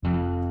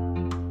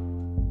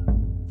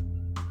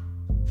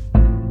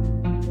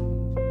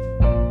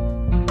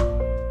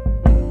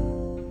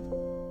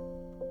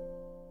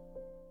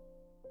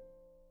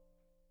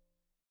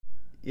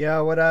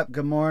Yo, what up?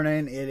 Good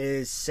morning. It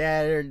is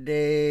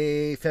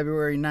Saturday,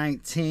 February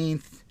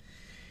 19th,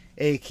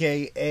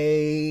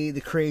 aka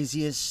the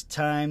craziest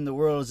time the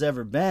world has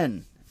ever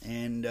been.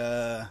 And,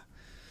 I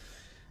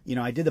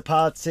did the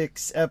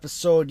politics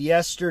episode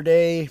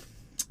yesterday.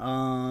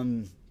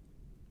 That's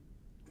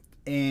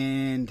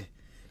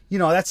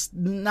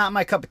not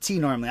my cup of tea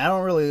normally. I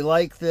don't really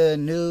like the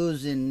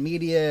news and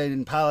media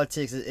and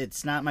politics.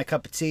 It's not my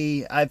cup of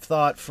tea. I've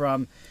thought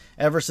from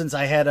ever since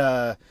I had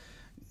a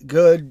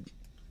good,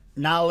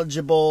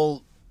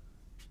 knowledgeable,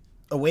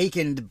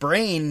 awakened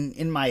brain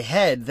in my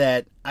head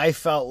that I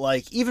felt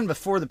like, even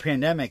before the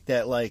pandemic,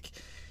 that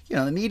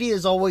the media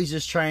is always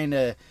just trying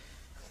to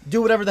do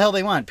whatever the hell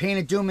they want. Paint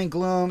it doom and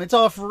gloom. It's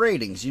all for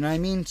ratings, you know what I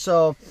mean?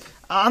 So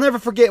I'll never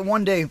forget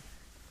one day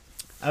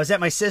I was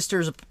at my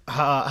sister's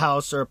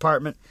house or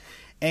apartment,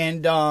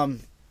 and,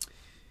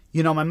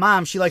 my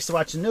mom, she likes to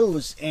watch the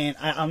news, and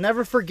I'll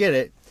never forget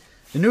it.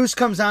 The news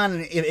comes on,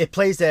 and it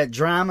plays that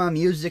drama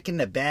music in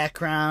the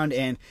background,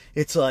 and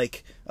it's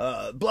like,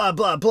 blah,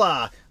 blah,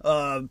 blah,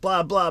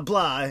 blah, blah,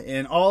 blah,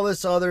 and all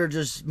this other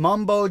just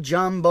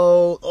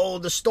mumbo-jumbo,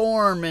 the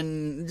storm,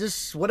 and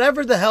just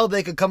whatever the hell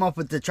they could come up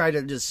with to try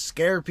to just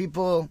scare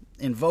people,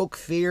 invoke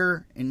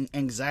fear and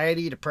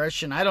anxiety,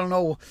 depression. I don't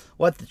know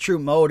what the true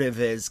motive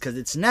is, because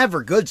it's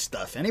never good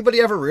stuff. Anybody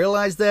ever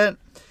realize that?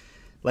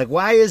 Like,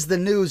 why is the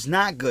news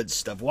not good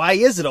stuff? Why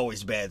is it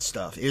always bad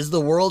stuff? Is the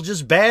world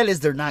just bad? Is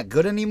there not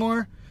good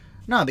anymore?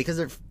 No, because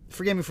they're,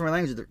 forgive me for my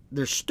language,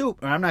 they're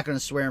stupid. I'm not going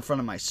to swear in front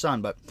of my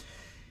son, but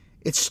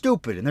it's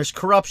stupid, and there's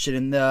corruption,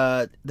 and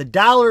the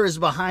dollar is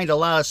behind a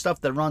lot of stuff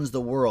that runs the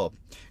world.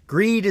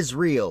 Greed is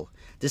real.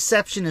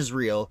 Deception is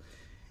real.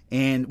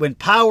 And when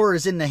power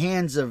is in the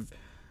hands of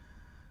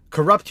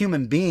corrupt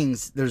human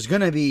beings, there's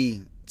going to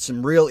be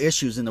some real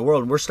issues in the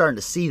world, and we're starting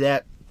to see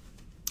that.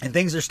 And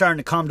things are starting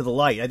to come to the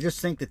light. I just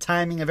think the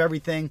timing of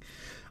everything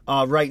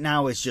right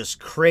now is just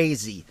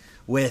crazy.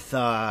 With,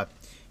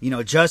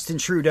 Justin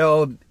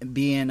Trudeau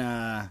being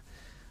a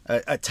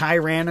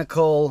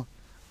tyrannical,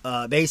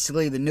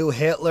 basically the new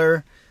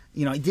Hitler.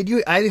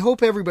 I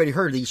hope everybody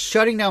heard. He's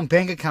shutting down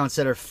bank accounts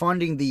that are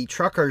funding the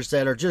truckers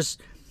that are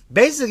just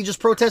basically just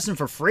protesting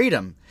for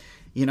freedom.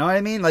 You know what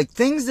I mean? Like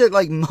things that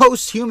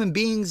most human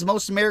beings,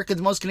 most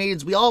Americans, most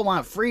Canadians, we all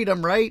want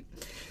freedom, right?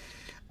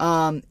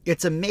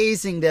 It's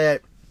amazing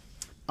that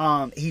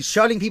he's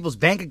shutting people's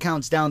bank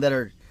accounts down that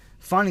are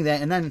funding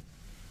that. And then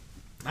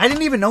I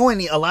didn't even know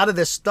a lot of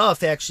this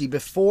stuff actually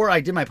before I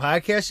did my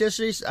podcast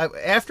yesterday.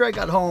 After I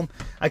got home,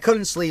 I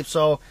couldn't sleep.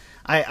 So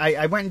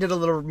I went and did a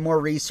little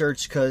more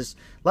research because,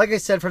 like I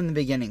said from the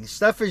beginning,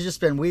 stuff has just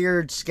been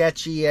weird,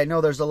 sketchy. I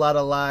know there's a lot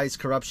of lies,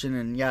 corruption,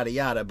 and yada,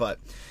 yada. But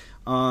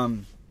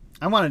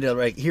I wanted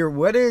to hear,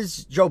 what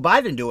is Joe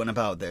Biden doing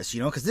about this?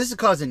 Because this is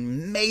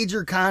causing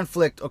major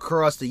conflict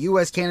across the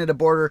U.S.-Canada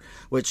border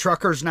with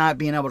truckers not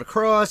being able to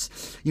cross.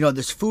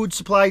 This food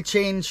supply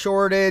chain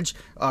shortage.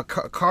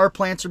 Car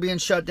plants are being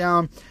shut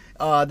down.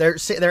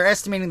 They're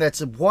estimating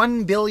that's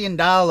 $1 billion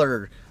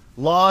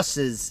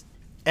losses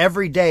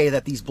every day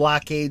that these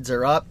blockades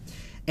are up.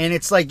 And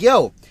it's like,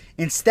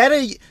 instead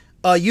of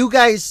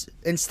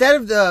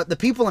the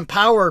people in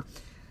power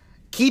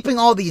keeping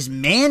all these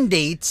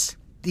mandates,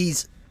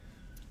 these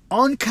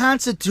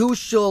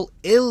unconstitutional,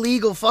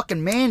 illegal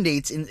fucking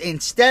mandates,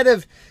 instead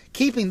of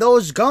keeping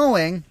those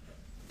going,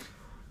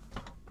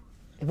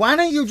 why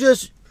don't you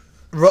just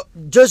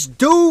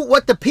do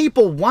what the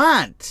people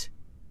want?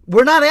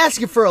 We're not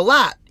asking for a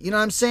lot. You know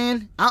what I'm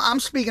saying?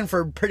 I'm speaking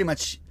for pretty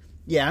much,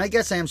 I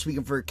guess I am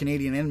speaking for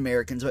Canadian and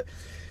Americans, but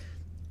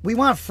we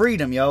want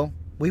freedom, yo.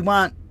 We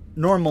want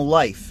normal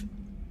life.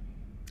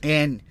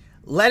 And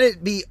let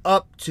it be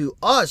up to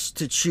us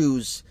to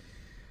choose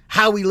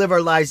how we live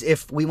our lives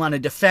if we want to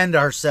defend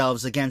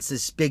ourselves against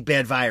this big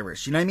bad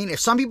virus. You know what I mean? If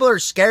some people are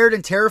scared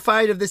and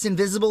terrified of this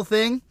invisible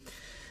thing,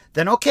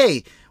 then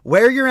okay,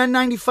 wear your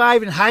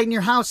N95 and hide in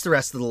your house the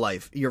rest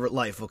of your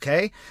life,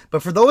 okay?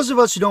 But for those of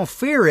us who don't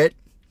fear it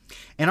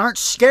and aren't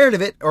scared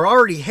of it or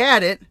already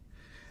had it,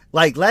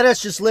 let us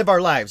just live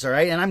our lives, all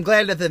right? And I'm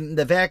glad that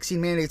the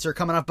vaccine mandates are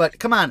coming up, but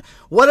come on,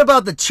 what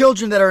about the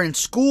children that are in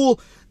school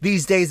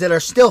these days that are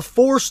still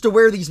forced to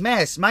wear these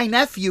masks? My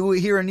nephew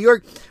here in New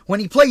York,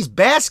 when he plays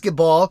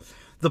basketball,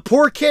 the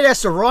poor kid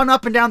has to run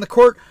up and down the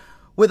court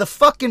with a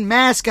fucking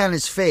mask on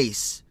his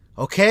face,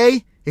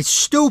 okay? It's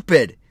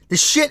stupid.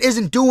 This shit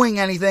isn't doing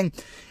anything.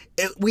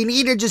 We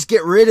need to just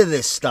get rid of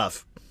this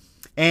stuff.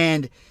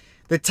 And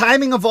the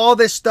timing of all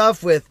this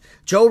stuff with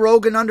Joe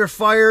Rogan under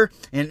fire,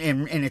 and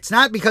it's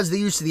not because of the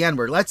use of the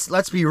N-word.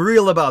 Let's be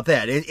real about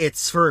that.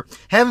 It's for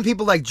having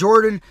people like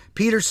Jordan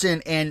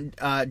Peterson and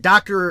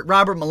Dr.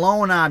 Robert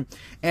Malone on,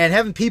 and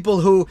having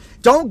people who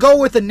don't go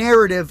with the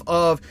narrative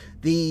of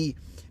the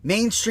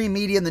mainstream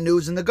media and the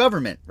news and the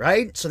government,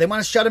 right? So they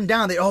want to shut them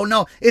down.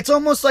 It's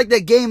almost like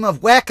that game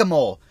of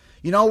whack-a-mole.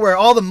 Where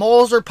all the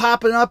moles are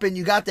popping up and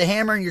you got the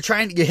hammer and you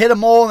hit a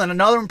mole and then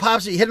another one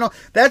pops and you hit a mole.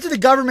 That's what the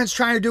government's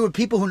trying to do with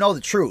people who know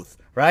the truth,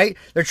 right?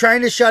 They're trying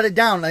to shut it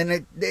down.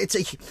 And it's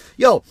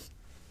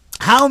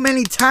how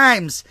many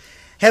times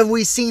have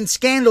we seen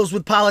scandals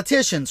with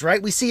politicians,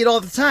 right? We see it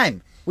all the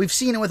time. We've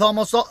seen it with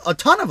almost a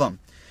ton of them.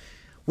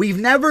 We've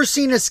never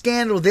seen a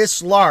scandal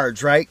this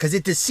large, right? Because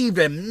it deceived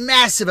a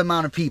massive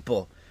amount of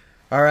people.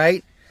 All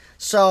right?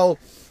 So,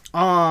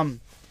 I'm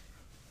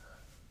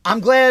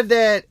glad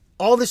that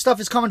all this stuff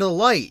is coming to the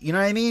light. You know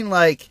what I mean?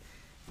 Like,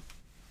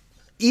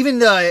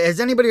 even has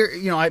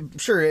anybody, I'm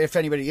sure if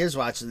anybody is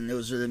watching the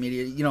news or the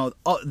media,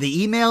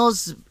 the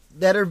emails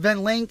that have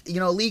been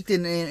leaked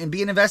and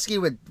being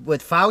investigated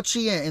with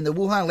Fauci and the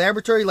Wuhan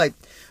laboratory, like,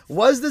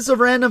 was this a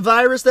random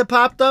virus that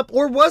popped up,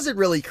 or was it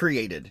really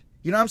created?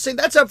 You know what I'm saying?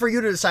 That's up for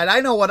you to decide.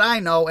 I know what I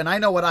know, and I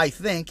know what I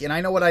think, and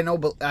I know what I know,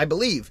 I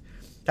believe.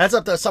 That's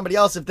up to somebody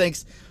else that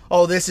thinks,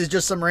 oh, this is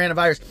just some random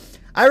virus.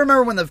 I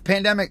remember when the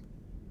pandemic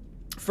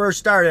first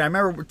started, I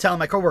remember telling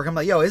my coworker, I'm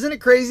like, yo, isn't it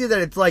crazy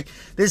that it's like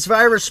this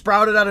virus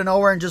sprouted out of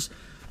nowhere and just,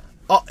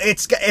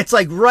 it's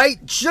like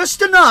right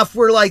just enough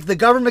where like the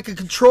government could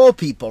control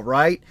people,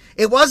 right?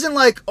 It wasn't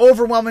like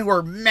overwhelming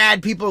where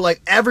mad people like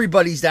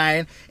everybody's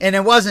dying, and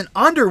it wasn't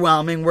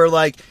underwhelming where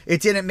like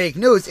it didn't make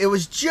news. It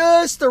was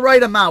just the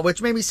right amount,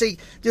 which made me say,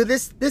 dude,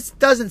 this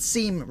doesn't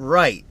seem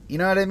right. You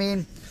know what I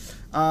mean?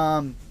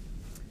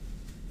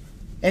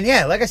 And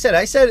yeah, like I said,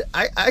 I said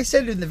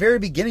in the very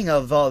beginning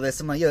of all this,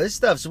 I'm like, yo, this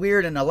stuff's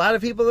weird. And a lot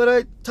of people that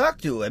I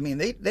talked to, I mean,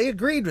 they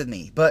agreed with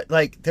me. But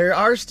like, there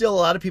are still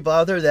a lot of people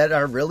out there that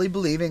are really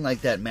believing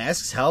like that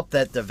masks help,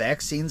 that the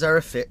vaccines are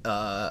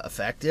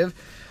effective,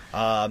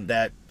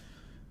 that,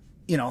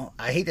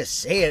 I hate to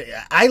say it,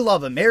 I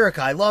love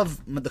America. I love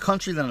the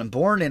country that I'm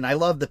born in. I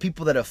love the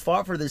people that have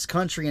fought for this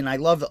country. And I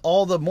love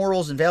all the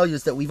morals and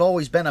values that we've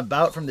always been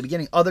about from the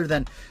beginning, other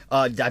than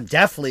I'm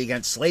definitely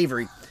against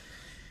slavery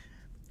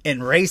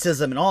and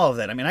racism and all of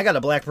that. I mean, I got a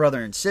black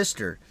brother and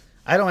sister.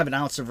 I don't have an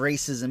ounce of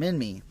racism in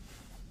me.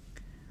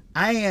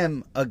 I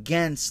am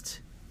against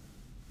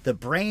the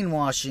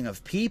brainwashing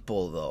of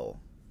people, though.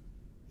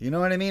 You know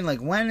what I mean? Like,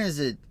 when is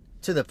it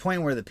to the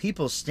point where the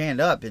people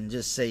stand up and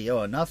just say,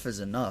 yo, enough is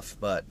enough?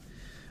 But,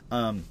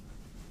 they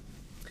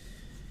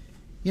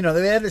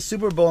had the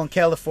Super Bowl in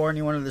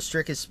California, one of the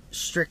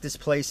strictest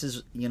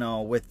places,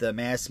 with the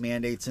mask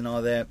mandates and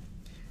all that.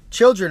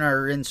 Children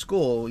are in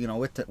school,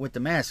 with the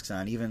masks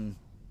on, even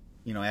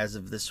as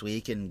of this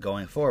week and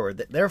going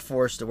forward. They're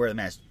forced to wear the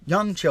mask.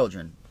 Young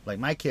children, like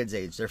my kids'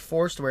 age, they're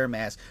forced to wear a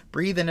mask,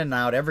 breathe in and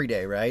out every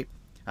day, right?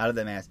 Out of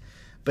the mask.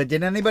 But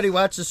did anybody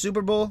watch the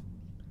Super Bowl?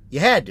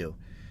 You had to.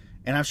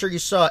 And I'm sure you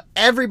saw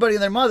everybody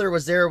and their mother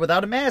was there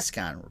without a mask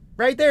on,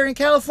 right there in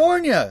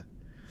California.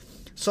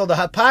 So the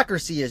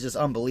hypocrisy is just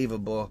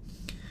unbelievable.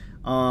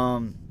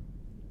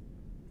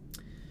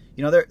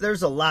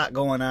 There's a lot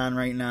going on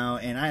right now,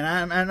 and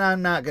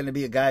I'm not going to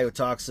be a guy who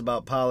talks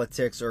about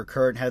politics or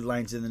current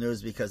headlines in the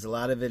news, because a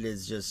lot of it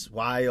is just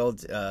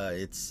wild.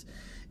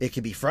 It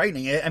can be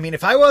frightening. I mean,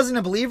 if I wasn't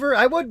a believer,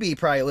 I would be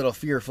probably a little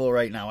fearful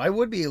right now. I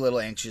would be a little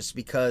anxious,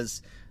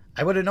 because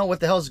I wouldn't know what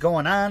the hell's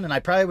going on, and I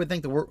probably would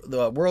think the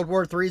World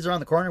War III is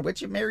around the corner,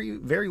 which it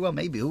very well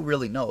maybe. Who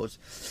really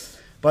knows?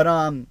 But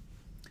I'm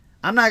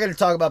not going to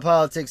talk about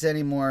politics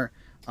anymore.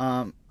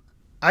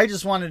 I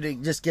just wanted to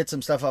just get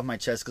some stuff off my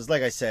chest, because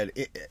like I said,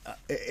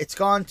 it's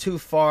gone too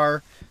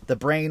far. The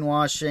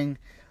brainwashing,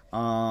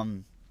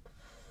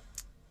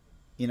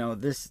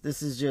 this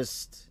is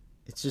just,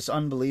 it's just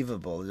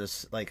unbelievable.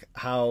 Just like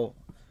how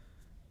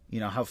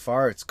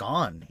far it's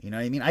gone. You know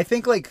what I mean? I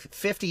think like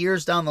 50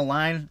 years down the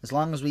line, as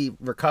long as we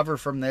recover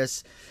from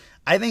this,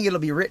 I think it'll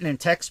be written in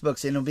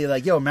textbooks, and it'll be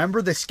like, yo,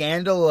 remember the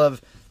scandal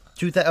of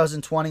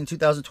 2020 and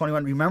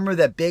 2021? Remember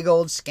that big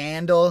old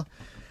scandal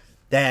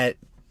that,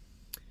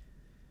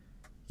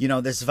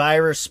 this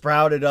virus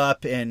sprouted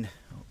up, and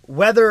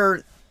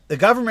whether the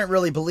government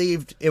really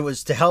believed it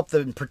was to help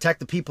them protect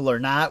the people or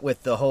not,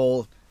 with the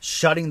whole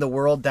shutting the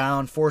world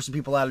down, forcing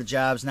people out of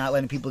jobs, not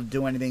letting people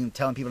do anything,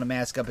 telling people to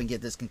mask up and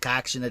get this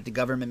concoction that the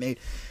government made.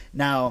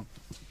 Now,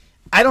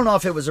 I don't know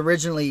if it was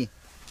originally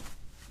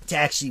to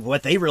actually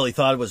what they really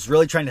thought was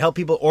really trying to help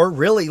people, or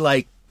really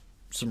like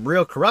some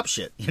real corrupt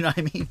shit. You know what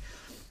I mean?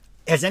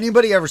 Has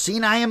anybody ever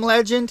seen I Am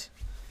Legend?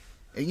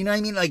 You know what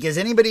I mean? Like, has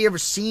anybody ever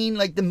seen,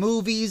 like, the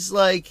movies,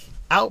 like,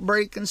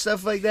 Outbreak and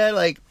stuff like that?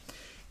 Like,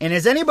 and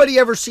has anybody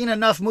ever seen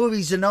enough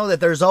movies to know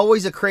that there's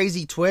always a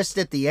crazy twist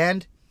at the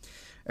end?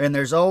 And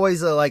there's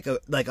always a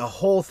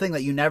whole thing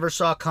that you never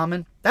saw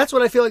coming? That's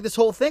what I feel like this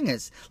whole thing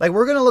is. Like,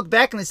 we're going to look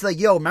back and it's like,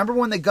 yo, remember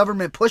when the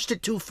government pushed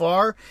it too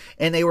far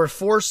and they were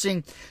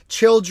forcing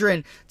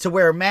children to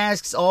wear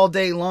masks all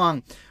day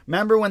long?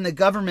 Remember when the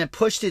government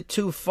pushed it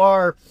too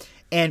far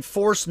and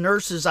forced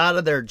nurses out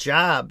of their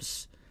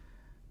jobs?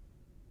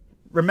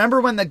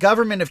 Remember when the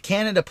government of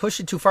Canada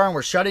pushed it too far and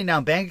were shutting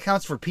down bank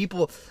accounts for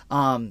people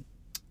that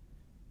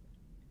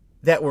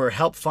were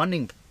help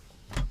funding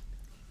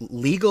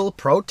legal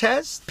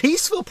protests,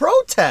 peaceful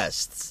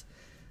protests?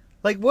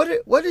 Like,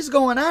 what is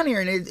going on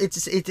here? And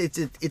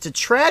it's a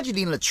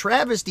tragedy and a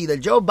travesty that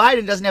Joe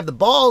Biden doesn't have the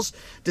balls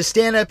to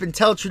stand up and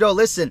tell Trudeau,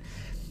 listen,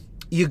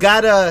 you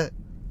gotta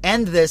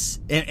end this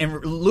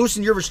and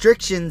loosen your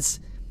restrictions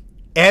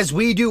as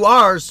we do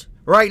ours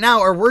right now,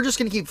 or we're just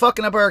going to keep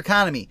fucking up our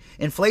economy.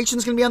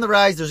 Inflation's going to be on the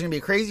rise. There's going to be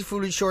a crazy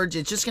food shortage.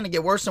 It's just going to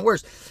get worse and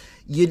worse.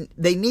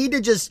 They need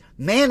to just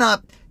man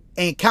up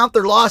and count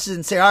their losses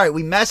and say, all right,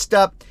 we messed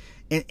up,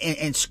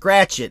 and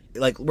scratch it.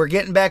 Like, we're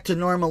getting back to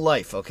normal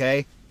life,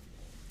 okay?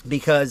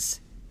 Because,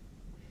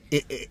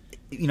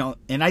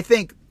 and I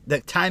think the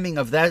timing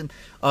of that,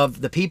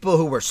 of the people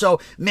who were so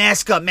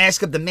mask up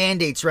the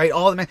mandates, right?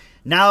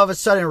 Now all of a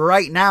sudden,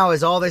 right now,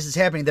 as all this is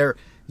happening, their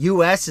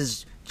U.S.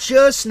 is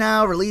just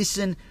now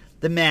releasing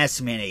the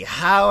mask mandate.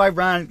 How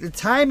ironic, the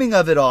timing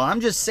of it all.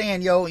 I'm just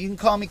saying, you can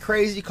call me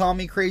crazy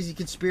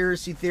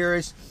conspiracy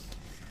theorist,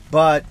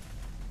 but,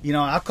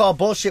 I'll call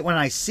bullshit when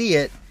I see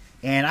it,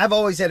 and I've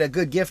always had a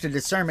good gift of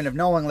discernment of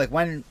knowing, like,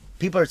 when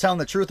people are telling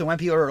the truth and when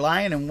people are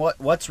lying and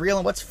what's real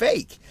and what's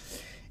fake.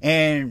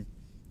 And,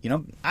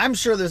 I'm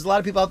sure there's a lot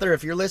of people out there,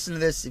 if you're listening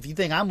to this, if you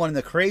think I'm one of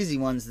the crazy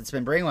ones that's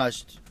been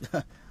brainwashed,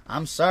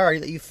 I'm sorry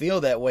that you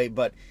feel that way,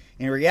 but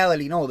in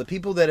reality, no, the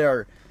people that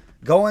are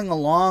going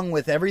along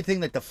with everything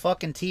that the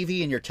fucking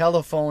TV and your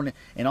telephone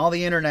and all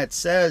the internet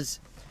says,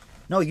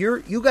 no,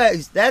 you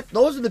guys,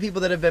 those are the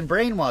people that have been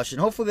brainwashed, and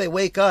hopefully they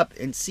wake up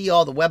and see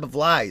all the web of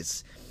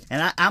lies.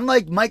 And I'm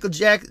like Michael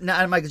Jackson,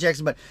 not Michael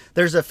Jackson, but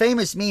there's a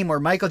famous meme where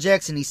Michael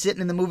Jackson, he's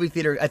sitting in the movie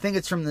theater, I think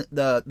it's from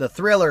the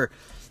Thriller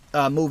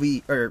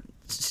movie or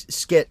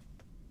skit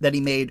that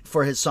he made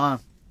for his song,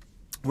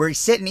 where he's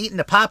sitting eating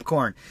the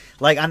popcorn,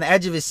 like on the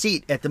edge of his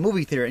seat at the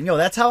movie theater. And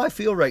that's how I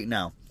feel right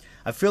now.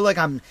 I feel like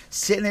I'm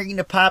sitting there eating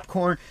the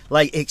popcorn,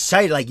 like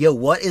excited, like,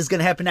 what is going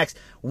to happen next?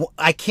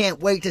 I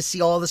can't wait to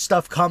see all the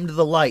stuff come to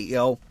the light,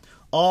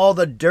 all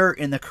the dirt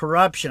and the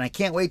corruption. I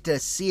can't wait to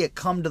see it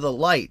come to the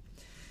light,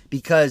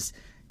 because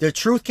the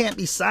truth can't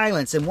be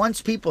silenced. And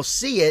once people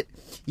see it,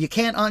 you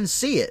can't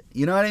unsee it.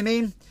 You know what I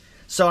mean?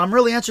 So I'm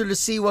really interested to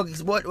see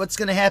what's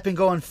going to happen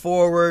going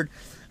forward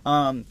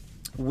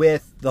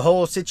with the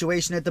whole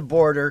situation at the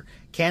border,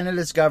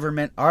 Canada's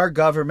government, our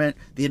government,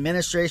 the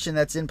administration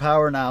that's in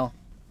power now.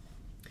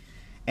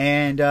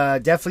 And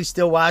definitely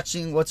still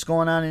watching what's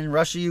going on in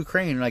Russia,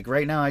 Ukraine. Like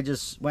right now, I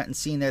just went and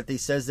seen that they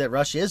says that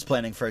Russia is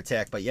planning for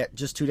attack. But yet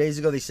just 2 days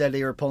ago, they said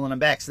they were pulling them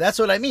back. So that's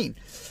what I mean.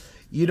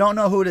 You don't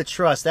know who to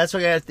trust. That's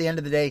why at the end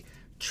of the day,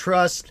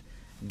 trust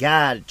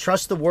God.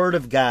 Trust the word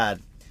of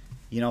God.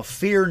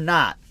 Fear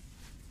not.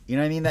 You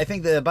know what I mean? I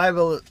think the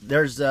Bible,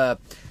 there's the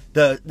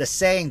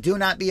saying, do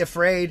not be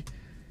afraid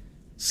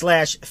 /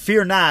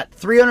 fear not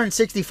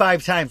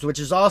 365 times, which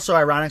is also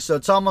ironic. So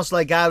it's almost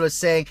like God was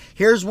saying,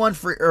 here's one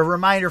for a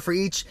reminder for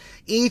each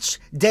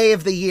day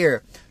of the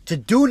year to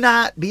do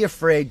not be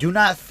afraid. Do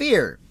not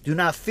fear. Do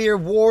not fear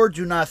war.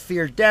 Do not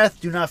fear death.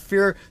 Do not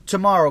fear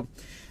tomorrow.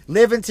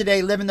 Live in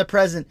today. Live in the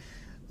present.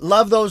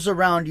 Love those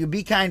around you.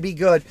 Be kind. Be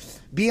good.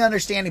 Be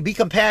understanding. Be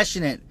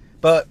compassionate.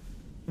 But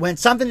when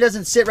something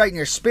doesn't sit right in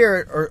your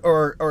spirit,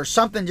 or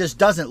something just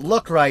doesn't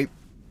look right,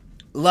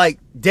 like,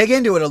 dig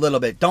into it a little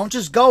bit. Don't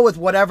just go with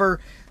whatever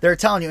they're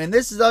telling you. And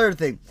this is the other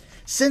thing.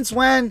 Since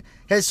when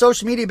has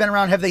social media been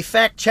around? Have they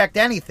fact-checked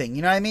anything?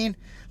 You know what I mean?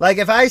 Like,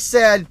 if I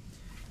said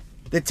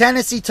the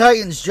Tennessee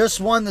Titans just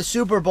won the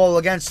Super Bowl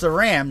against the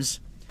Rams,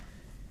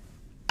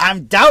 I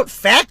doubt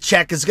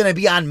fact-check is going to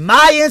be on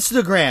my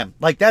Instagram.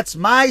 Like, that's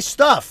my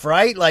stuff,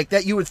 right? Like,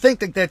 that you would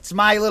think that that's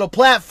my little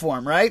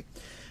platform, right?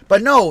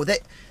 But no,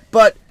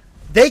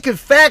 they can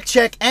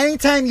fact-check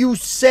anytime you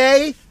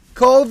say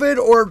COVID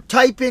or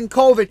type in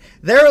COVID.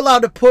 They're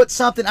allowed to put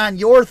something on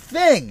your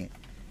thing.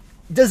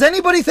 Does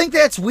anybody think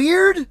that's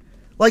weird?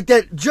 Like,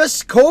 that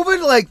just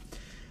COVID? Like,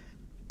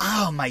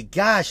 oh my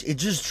gosh, it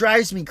just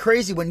drives me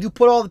crazy when you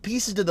put all the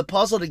pieces to the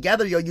puzzle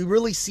together. You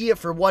really see it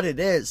for what it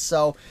is.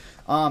 So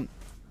I'm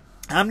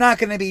not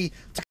going to be,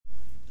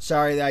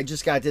 sorry that I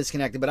just got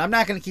disconnected, but I'm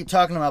not going to keep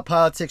talking about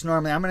politics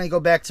normally. I'm going to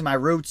go back to my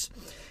roots,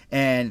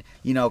 and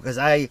because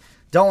I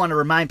don't want to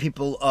remind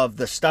people of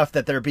the stuff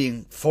that they're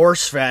being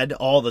force-fed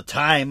all the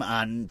time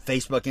on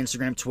Facebook,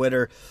 Instagram,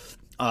 Twitter,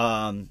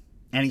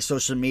 any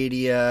social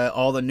media,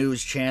 all the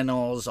news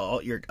channels,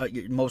 all your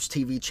most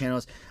TV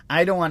channels.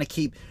 I don't want to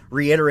keep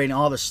reiterating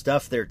all the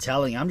stuff they're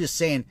telling you. I'm just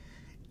saying,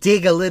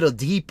 dig a little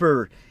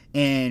deeper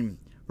and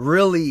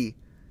really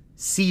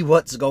see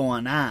what's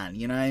going on.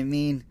 You know what I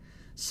mean?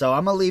 So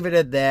I'm going to leave it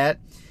at that.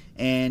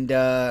 And,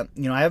 I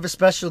have a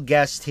special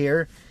guest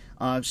here.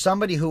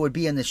 Somebody who would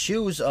be in the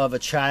shoes of a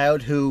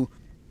child who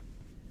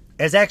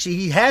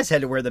he has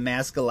had to wear the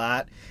mask a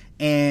lot.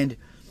 And,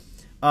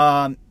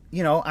 I'm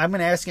going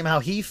to ask him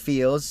how he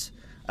feels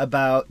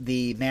about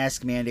the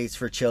mask mandates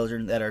for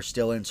children that are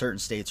still in certain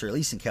states, or at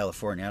least in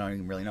California. I don't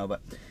even really know.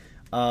 But,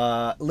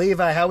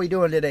 Levi, how we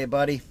doing today,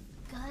 buddy?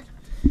 Good.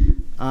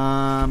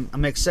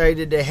 I'm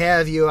excited to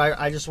have you.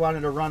 I just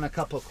wanted to run a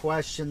couple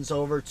questions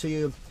over to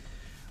you.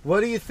 What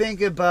do you think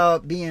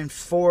about being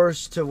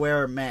forced to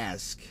wear a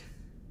mask?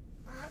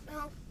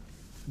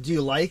 Do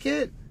you like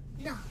it?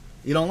 No.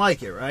 You don't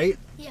like it, right?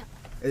 Yeah.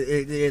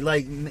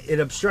 It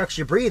obstructs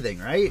your breathing,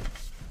 right?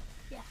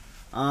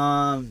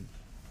 Yeah.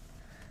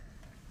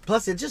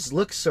 Plus, it just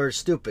looks sort of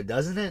stupid,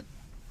 doesn't it?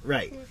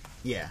 Right.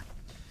 Yeah.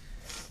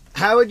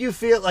 How would you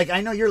feel? Like,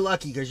 I know you're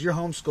lucky because you're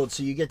homeschooled,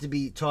 so you get to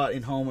be taught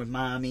in home with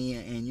mommy,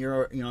 and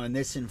you're, you know, in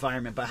this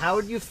environment. But how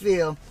would you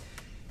feel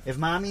if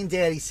mommy and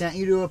daddy sent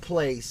you to a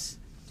place,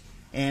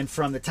 and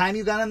from the time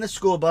you got on the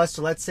school bus,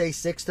 so let's say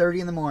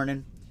 6:30 in the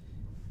morning,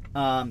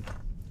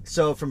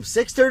 so from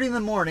 6:30 in the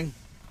morning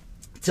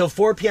till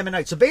 4 p.m. at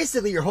night, so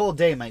basically your whole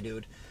day, my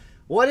dude.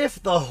 What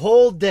if the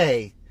whole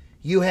day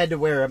you had to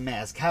wear a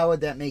mask? How would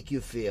that make you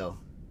feel?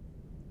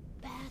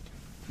 Bad.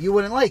 You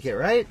wouldn't like it,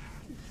 right?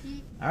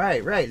 All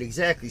right,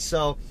 exactly.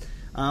 So,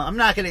 I'm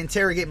not going to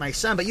interrogate my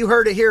son, but you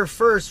heard it here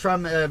first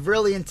from a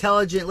really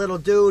intelligent little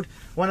dude,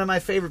 one of my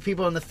favorite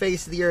people on the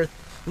face of the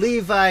earth,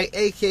 Levi,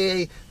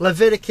 a.k.a.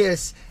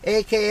 Leviticus,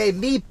 a.k.a.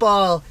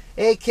 Meatball,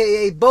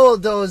 a.k.a.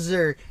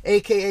 Bulldozer,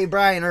 a.k.a.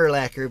 Brian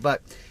Urlacher.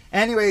 But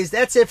anyways,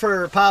 that's it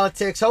for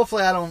politics.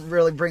 Hopefully I don't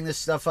really bring this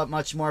stuff up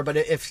much more, but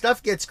if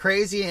stuff gets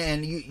crazy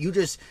and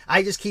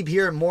I just keep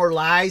hearing more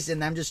lies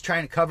and I'm just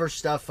trying to cover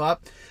stuff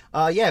up,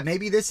 yeah,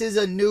 maybe this is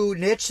a new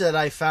niche that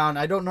I found.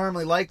 I don't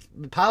normally like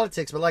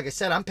politics, but like I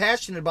said, I'm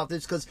passionate about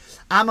this because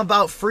I'm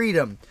about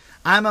freedom.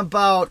 I'm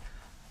about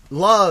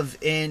love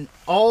and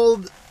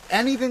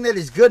anything that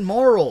is good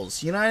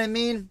morals, you know what I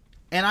mean?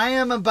 And I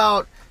am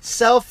about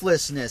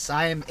selflessness.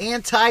 I am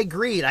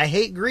anti-greed. I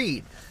hate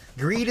greed.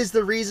 Greed is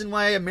the reason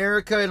why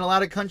America and a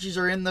lot of countries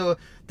are in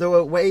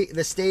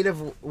the state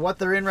of what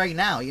they're in right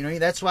now. You know,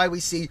 that's why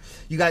we see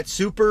you got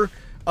super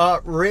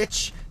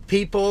rich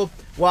people,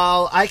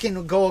 while I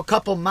can go a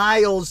couple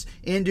miles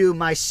into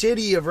my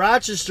city of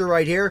Rochester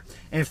right here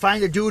and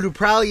find a dude who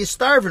probably is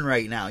starving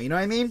right now. You know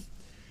what I mean?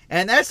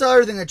 And that's the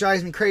other thing that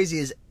drives me crazy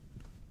is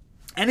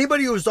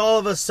anybody who's all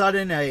of a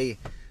sudden a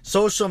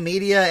social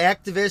media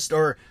activist,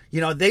 or, you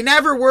know, they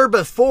never were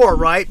before,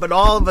 right? But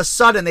all of a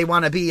sudden they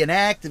want to be an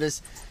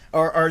activist,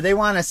 or they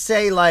want to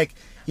say, like,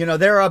 you know,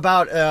 they're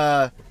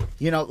about,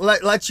 you know,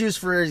 let's use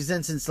for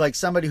instance like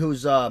somebody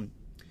who's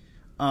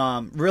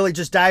really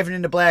just diving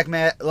into Black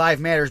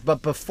Lives Matters,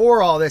 but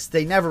before all this,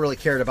 they never really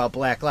cared about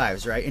black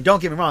lives, right? And don't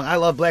get me wrong, I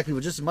love black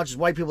people just as much as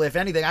white people. If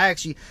anything, I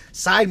actually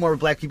side more with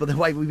black people than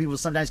white people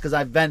sometimes because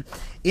I've been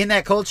in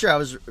that culture.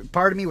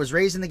 Part of me was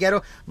raised in the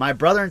ghetto. My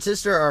brother and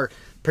sister are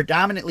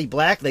predominantly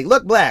black. They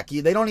look black.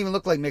 They don't even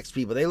look like mixed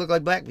people. They look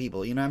like black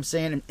people. You know what I'm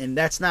saying? And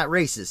that's not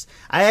racist.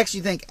 I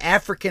actually think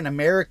African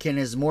American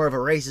is more of a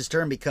racist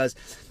term because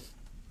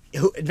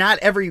not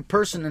every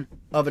person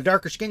of a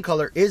darker skin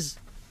color is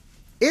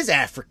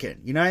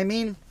African. You know what I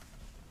mean?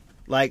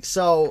 Like,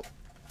 so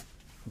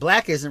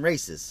black isn't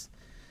racist.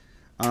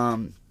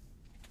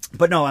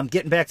 But no, I'm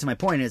getting back to my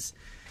point is,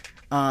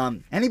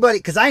 anybody,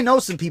 because I know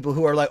some people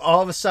who are like,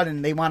 all of a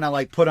sudden they want to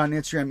like put on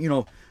Instagram, you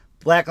know,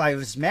 Black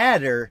Lives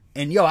Matter,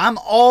 and yo, I'm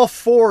all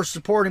for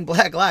supporting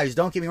black lives,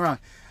 don't get me wrong.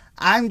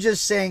 I'm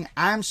just saying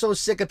I'm so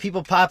sick of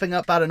people popping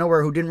up out of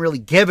nowhere who didn't really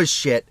give a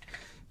shit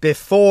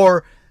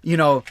before, you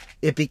know,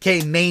 it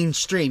became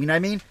mainstream. You know what I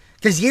mean?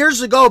 Because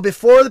years ago,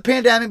 before the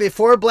pandemic,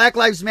 before Black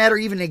Lives Matter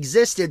even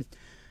existed,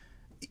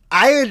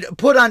 I had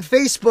put on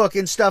Facebook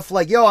and stuff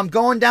like, yo, I'm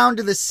going down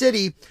to the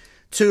city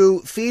to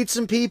feed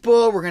some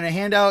people. We're going to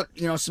hand out,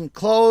 you know, some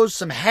clothes,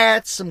 some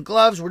hats, some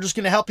gloves. We're just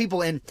going to help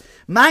people. And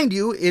mind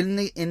you, in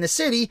the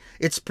city,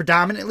 it's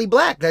predominantly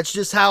black. That's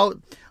just how,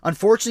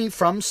 unfortunately,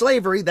 from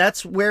slavery,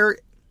 that's where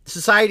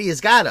society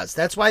has got us.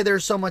 That's why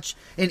there's so much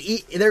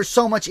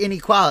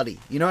inequality.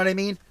 You know what I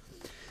mean?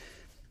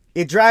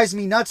 It drives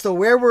me nuts, though.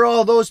 Where were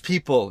all those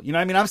people? You know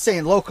what I mean? I'm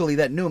saying locally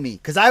that knew me,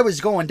 because I was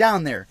going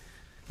down there.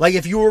 Like,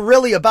 if you were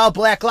really about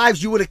black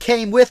lives, you would have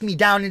came with me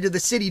down into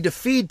the city to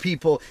feed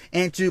people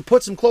and to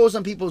put some clothes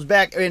on people's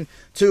back and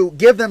to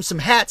give them some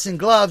hats and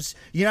gloves,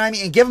 you know what I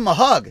mean, and give them a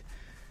hug.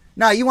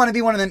 Now, you want to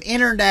be one of them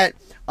internet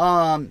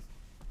activists,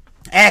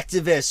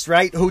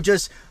 right, who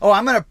just, oh,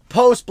 I'm going to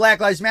post Black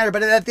Lives Matter,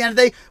 but at the end of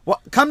the day,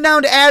 come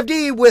down to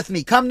Abdi with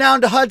me. Come down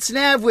to Hudson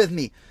Ave with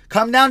me.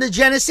 Come down to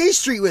Genesee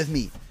Street with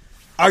me.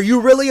 Are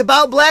you really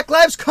about black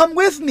lives? Come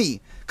with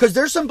me, because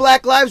there's some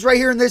black lives right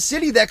here in this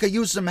city that could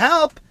use some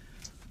help.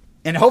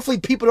 And hopefully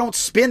people don't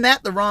spin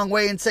that the wrong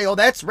way and say, oh,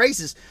 that's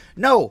racist.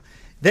 No,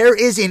 there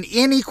is an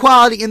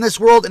inequality in this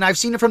world, and I've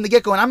seen it from the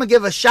get-go. And I'm going to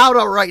give a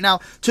shout-out right now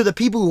to the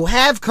people who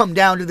have come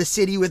down to the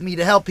city with me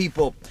to help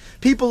people.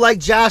 People like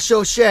Josh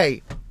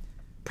O'Shea.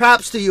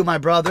 Props to you, my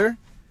brother.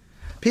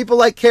 People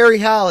like Carrie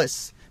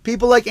Hollis.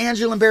 People like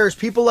Angela Barris.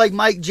 People like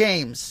Mike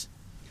James.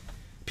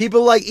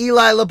 People like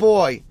Eli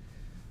LeBoy.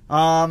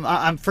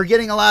 I'm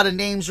forgetting a lot of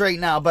names right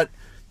now, but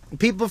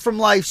people from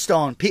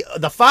Lifestone.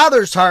 The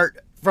Father's Heart.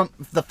 From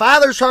the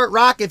Father's Heart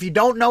Rock, if you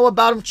don't know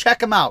about them, check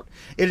them out.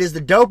 It is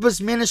the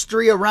dopest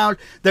ministry around.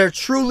 They're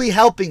truly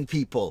helping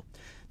people.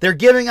 They're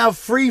giving out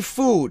free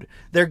food.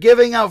 They're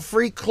giving out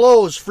free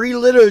clothes, free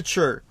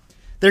literature.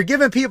 They're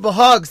giving people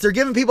hugs. They're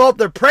giving people hope.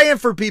 They're praying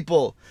for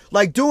people.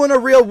 Like doing a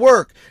real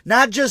work.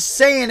 Not just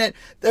saying it.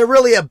 They're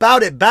really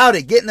about it,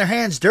 getting their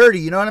hands dirty.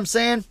 You know what I'm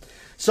saying?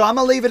 So I'm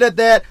going to leave it at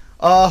that.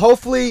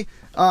 Hopefully,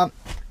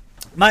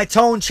 my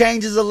tone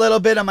changes a little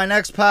bit on my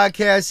next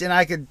podcast and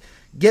I could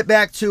get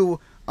back to,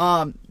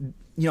 you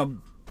know,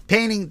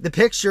 painting the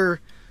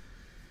picture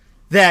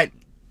that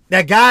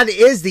that God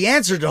is the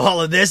answer to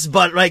all of this,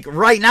 but like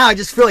right now I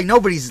just feel like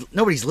nobody's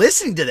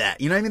listening to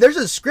that. You know what I mean? There's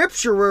a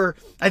scripture where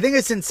I think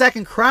it's in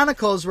 2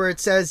 Chronicles where it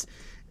says,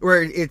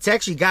 where it's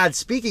actually God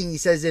speaking. He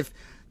says, if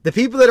the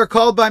people that are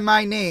called by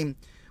my name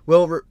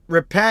will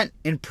repent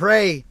and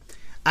pray,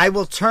 I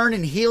will turn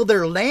and heal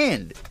their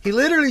land. He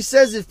literally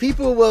says if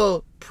people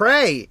will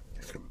pray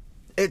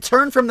and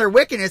turn from their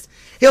wickedness,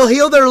 he'll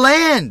heal their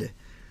land.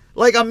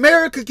 Like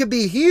America could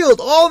be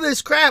healed. All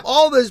this crap,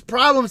 all these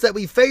problems that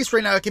we face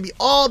right now, it can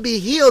all be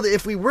healed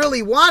if we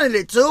really wanted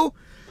it to.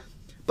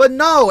 But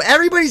no,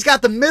 everybody's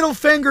got the middle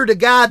finger to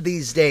God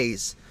these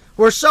days.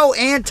 We're so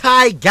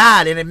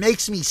anti-God, and it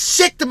makes me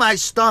sick to my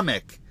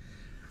stomach.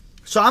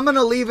 So I'm going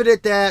to leave it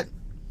at that.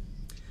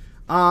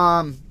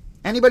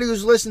 Anybody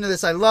who's listening to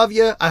this, I love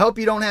you. I hope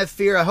you don't have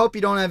fear. I hope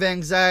you don't have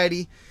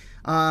anxiety.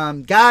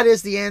 God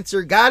is the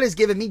answer. God has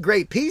given me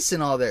great peace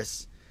in all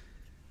this.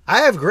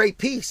 I have great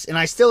peace, and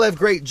I still have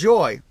great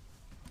joy.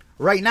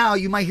 Right now,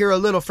 you might hear a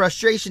little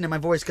frustration in my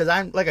voice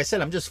because like I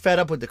said, I'm just fed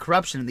up with the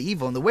corruption and the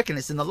evil and the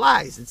wickedness and the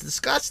lies. It's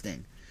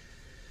disgusting.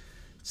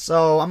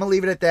 So I'm going to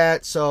leave it at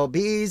that. So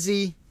be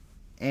easy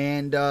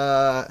and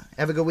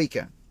have a good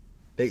weekend.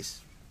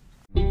 Peace.